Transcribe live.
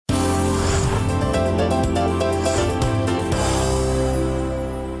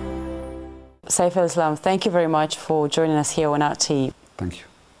Saif al-Islam, thank you very much for joining us here on RT. Thank you.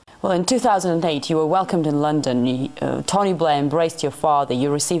 Well, in 2008, you were welcomed in London. Tony Blair embraced your father.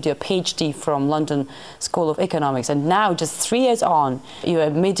 You received your PhD from London School of Economics. And now, just 3 years on, you're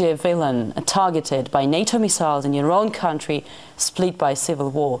a media villain targeted by NATO missiles in your own country, split by civil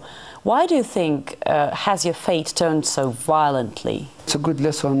war. Why do you think has your fate turned so violently? It's a good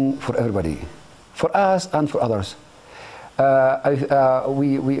lesson for everybody, for us and for others.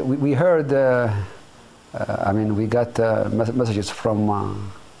 We heard, we got messages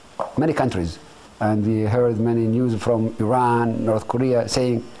from many countries, and we heard many news from Iran, North Korea,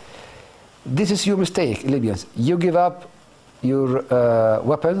 saying, this is your mistake, Libyans. You give up your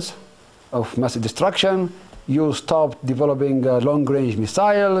weapons of mass destruction, you stopped developing long-range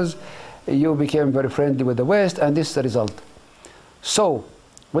missiles, you became very friendly with the West, and this is the result. So,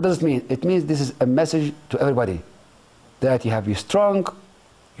 what does it mean? It means this is a message to everybody, that you have to be strong,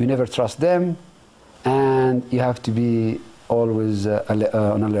 you never trust them, and you have to be always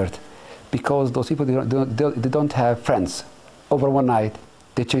on alert, because those people, they don't have friends. Over one night,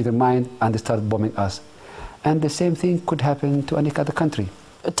 they change their mind and they start bombing us. And the same thing could happen to any other country.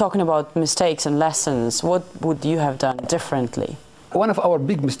 Talking about mistakes and lessons, what would you have done differently? One of our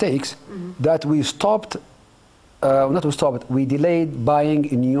big mistakes that we stopped, we delayed buying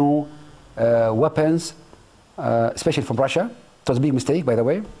new weapons, especially from Russia. It was a big mistake, by the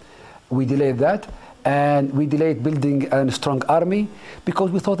way. We delayed that. And we delayed building a strong army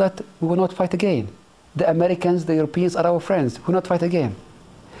because we thought that we will not fight again. The Americans, the Europeans are our friends. We will not fight again.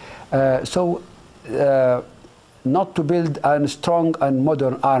 Not to build a strong and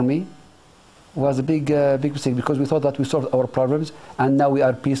modern army was a big mistake, because we thought that we solved our problems, and now we are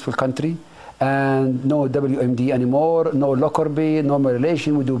a peaceful country, and no WMD anymore, no Lockerbie, no more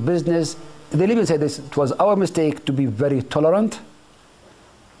relation, we do business. The Libyans said this, it was our mistake to be very tolerant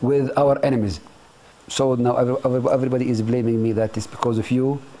with our enemies. So now everybody is blaming me that it's because of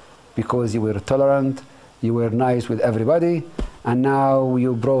you, because you were tolerant, you were nice with everybody, and now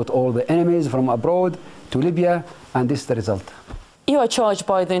you brought all the enemies from abroad to Libya, and this is the result. You are charged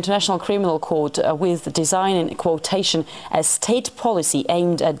by the International Criminal Court with designing, quotation, a state policy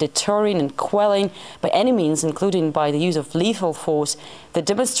aimed at deterring and quelling by any means, including by the use of lethal force, the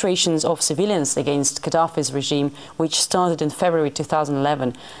demonstrations of civilians against Gaddafi's regime, which started in February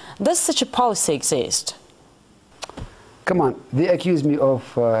 2011. Does such a policy exist? Come on, they accuse me of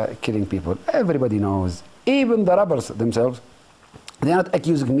killing people. Everybody knows, even the rebels themselves. They're not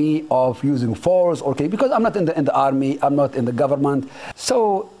accusing me of using force or killing, because I'm not in the army, I'm not in the government.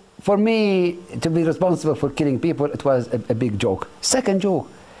 So for me to be responsible for killing people, it was a big joke. Second joke,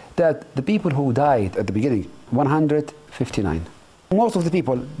 that the people who died at the beginning, 159. Most of the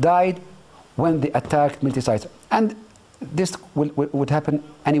people died when they attacked military sites. And this would happen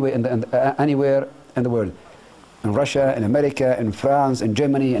anywhere in the world. In Russia, in America, in France, in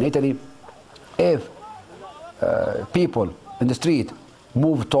Germany, in Italy. If people in the street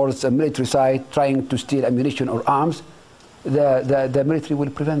move towards a military site trying to steal ammunition or arms, the military will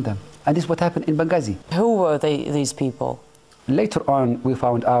prevent them. And this is what happened in Benghazi. Who were these people? Later on, we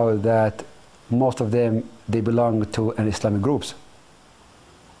found out that most of them, they belonged to an Islamic groups.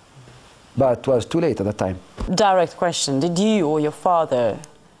 But it was too late at that time. Direct question, did you or your father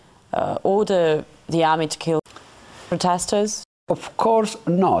order the army to kill protesters? Of course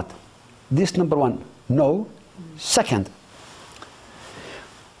not. This number one, no. Second,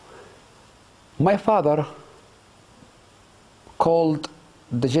 my father called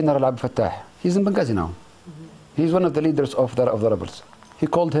the General Abdel Fattah. He's in Benghazi now. He's one of the leaders of the rebels. He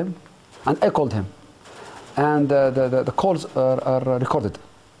called him, and I called him. And the calls are recorded.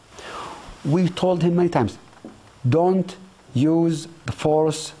 We told him many times, don't use the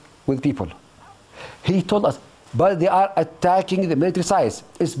force with people. He told us, but they are attacking the military sites.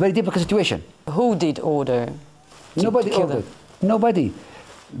 It's a very difficult situation. Who did order? Nobody ordered. Nobody.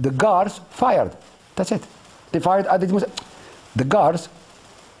 The guards fired. That's it. They fired at the guards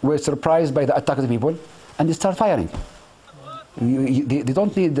were surprised by the attack of the people, and they start firing. They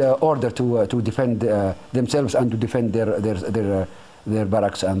don't need the order to defend themselves and to defend their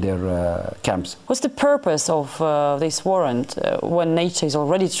barracks and their camps. What's the purpose of this warrant when NATO is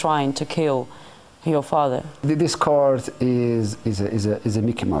already trying to kill your father? This court is a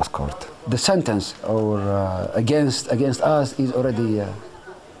Mickey Mouse court. The sentence against us is already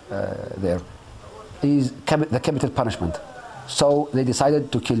there. Is the capital punishment. So they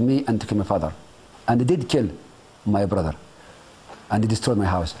decided to kill me and to kill my father, and they did kill my brother, and they destroyed my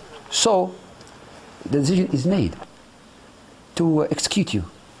house. So the decision is made to execute you.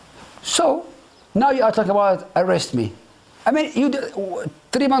 So now you are talking about arrest me. I mean,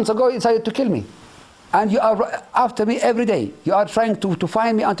 3 months ago you decided to kill me. And you are after me every day. You are trying to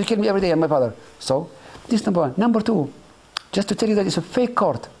find me and to kill me every day, and my father. So, this number one. Number two, just to tell you that it's a fake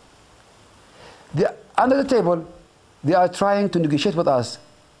court. Under the table, they are trying to negotiate with us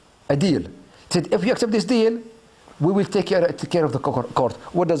a deal. Said, if you accept this deal, we will take care of the court.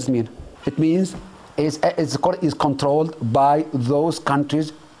 What does it mean? It means the court is controlled by those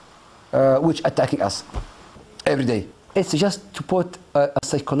countries which are attacking us every day. It's just to put a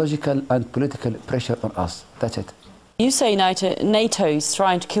psychological and political pressure on us. That's it. You say NATO is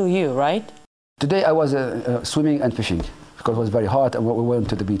trying to kill you, right? Today I was swimming and fishing because it was very hot and we went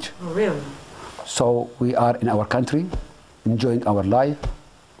to the beach. Oh, really? So we are in our country, enjoying our life,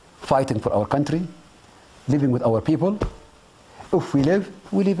 fighting for our country, living with our people. If we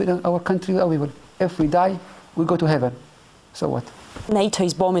live in our country with our people. If we die, we go to heaven. So what? NATO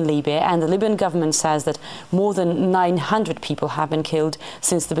is bombing Libya, and the Libyan government says that more than 900 people have been killed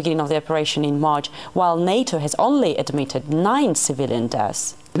since the beginning of the operation in March, while NATO has only admitted 9 civilian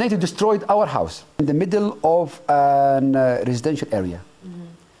deaths. NATO destroyed our house in the middle of a residential area.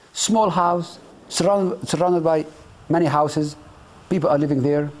 Small house, surrounded by many houses. People are living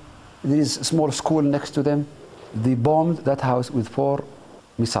there. There is a small school next to them. They bombed that house with 4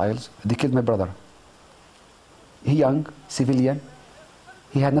 missiles. They killed my brother. He young, civilian.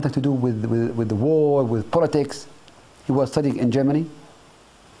 He had nothing to do with the war, with politics. He was studying in Germany.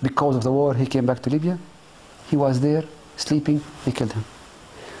 Because of the war, he came back to Libya. He was there, sleeping. They killed him.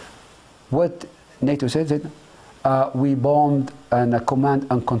 What NATO said, we bombed a command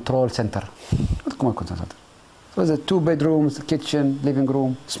and control center. What command and control center? It was 2 bedrooms, kitchen, living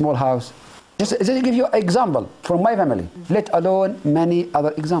room, small house. Just to give you an example from my family, let alone many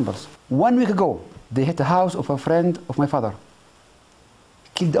other examples. 1 week ago, they hit the house of a friend of my father.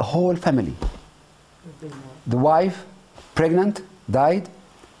 Killed the whole family. The wife, pregnant, died.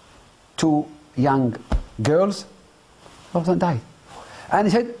 2 young girls, all of them died. And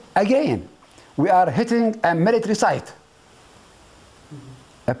he said, again, we are hitting a military site.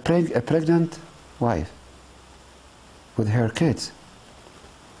 A pregnant wife with her kids.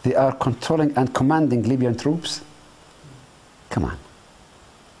 They are controlling and commanding Libyan troops. Come on.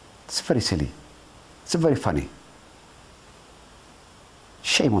 It's very silly. It's very funny.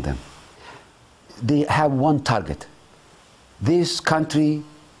 Shame on them. They have one target. This country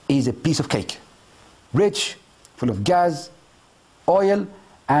is a piece of cake. Rich, full of gas, oil,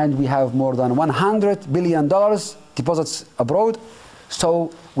 and we have more than $100 billion deposits abroad,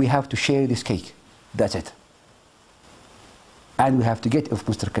 so we have to share this cake. That's it. And we have to get off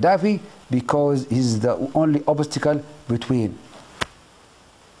Mr. Gaddafi because he's the only obstacle between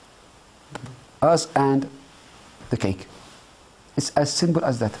us and the cake. It's as simple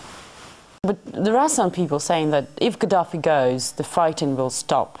as that. But there are some people saying that if Gaddafi goes, the fighting will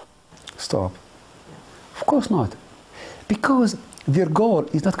stop. Stop? Of course not. Because their goal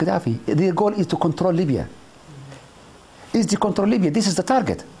is not Gaddafi. Their goal is to control Libya. Is to control Libya. This is the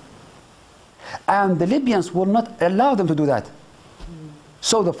target. And the Libyans will not allow them to do that.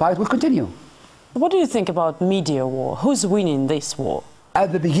 So the fight will continue. What do you think about media war? Who's winning this war?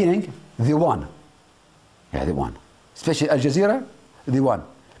 At the beginning, they won. Yeah, they won. Especially Al Jazeera, they won.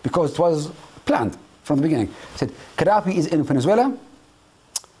 Because it was planned from the beginning. It said, Gaddafi is in Venezuela,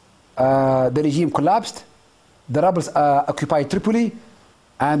 the regime collapsed, the rebels occupied Tripoli,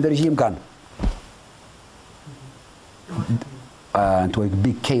 and the regime gone. Into a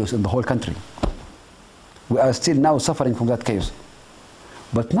big chaos in the whole country. We are still now suffering from that chaos.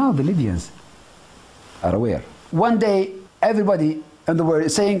 But now the Libyans are aware. One day, everybody in the world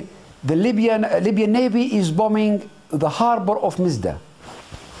is saying the Libyan Navy is bombing the harbor of Misda.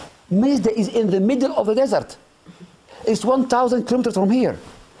 Misda is in the middle of the desert. It's 1,000 kilometers from here.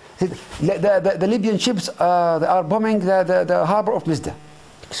 The Libyan ships they are bombing the harbor of Misda.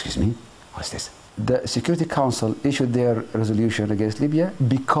 Excuse me, what's this? The Security Council issued their resolution against Libya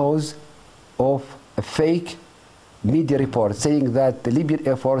because of a fake media report saying that the Libyan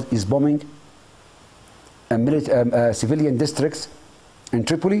Air Force is bombing civilian districts in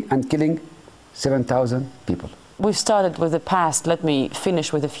Tripoli and killing 7,000 people. We've started with the past, let me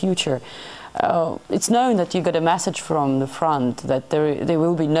finish with the future. It's known that you got a message from the front that there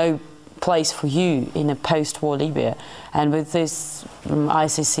will be no place for you in a post-war Libya, and with this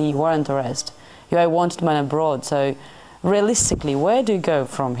ICC warrant arrest, you are a wanted man abroad, so realistically, where do you go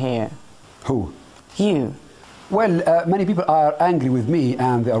from here? Who? You. Well, many people are angry with me,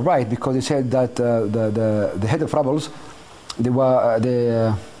 and they are right, because they said that the head of rebels, they were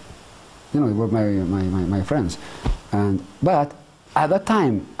my friends, but at that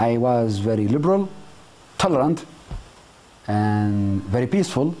time I was very liberal, tolerant, and very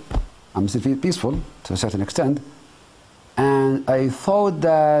peaceful. I'm still peaceful to a certain extent. And I thought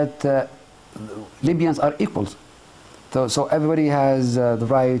that Libyans are equals. So everybody has the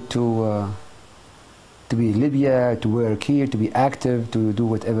right to be in Libya, to work here, to be active, to do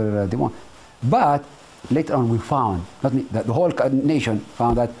whatever they want. But later on we found, not me, the whole nation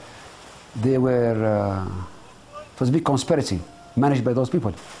found that they were, it was a big conspiracy managed by those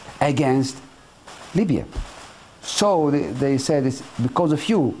people against Libya. So they said it's because of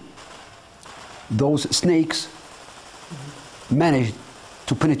you, those snakes managed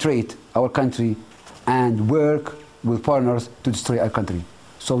to penetrate our country and work with foreigners to destroy our country.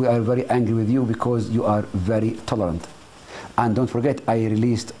 So we are very angry with you because you are very tolerant. And don't forget, I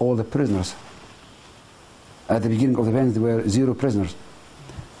released all the prisoners. At the beginning of the event, there were 0 prisoners.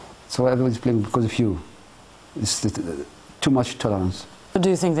 So everybody's playing because of you. It's too much tolerance. Do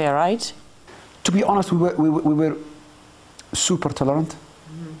you think they're right? To be honest, we were super tolerant.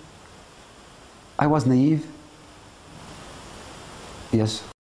 Mm-hmm. I was naive. Yes.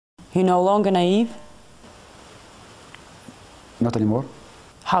 You're no longer naive? Not anymore.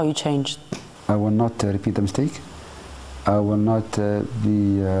 How you changed? I will not repeat the mistake. I will not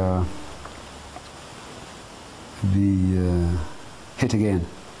be hit again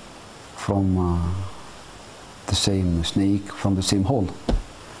from the same snake, from the same hole.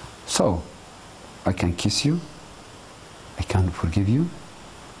 So, I can kiss you, I can forgive you,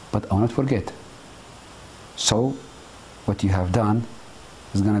 but I will not forget. So, what you have done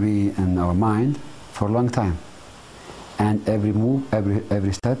is going to be in our mind for a long time. And every move,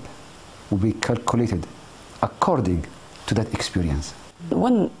 every step will be calculated according to that experience.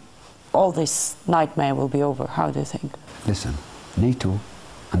 When all this nightmare will be over, how do you think? Listen, NATO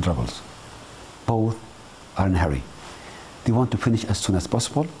and rebels, both are in a hurry. They want to finish as soon as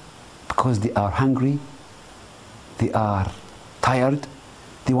possible because they are hungry, they are tired,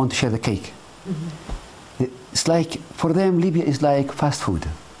 they want to share the cake. Mm-hmm. It's like, for them, Libya is like fast food,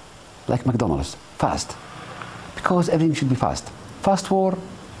 like McDonald's, fast. Because everything should be fast. Fast war,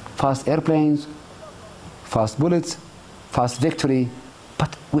 fast airplanes, fast bullets, fast victory.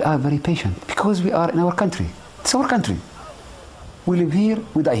 But we are very patient because we are in our country. It's our country. We live here,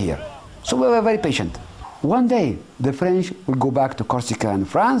 we die here. So we are very patient. One day, the French will go back to Corsica and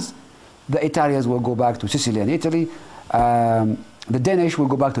France. The Italians will go back to Sicily and Italy. The Danish will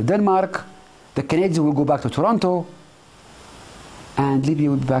go back to Denmark. The Canadians will go back to Toronto. And Libya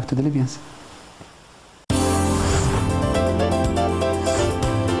will be back to the Libyans.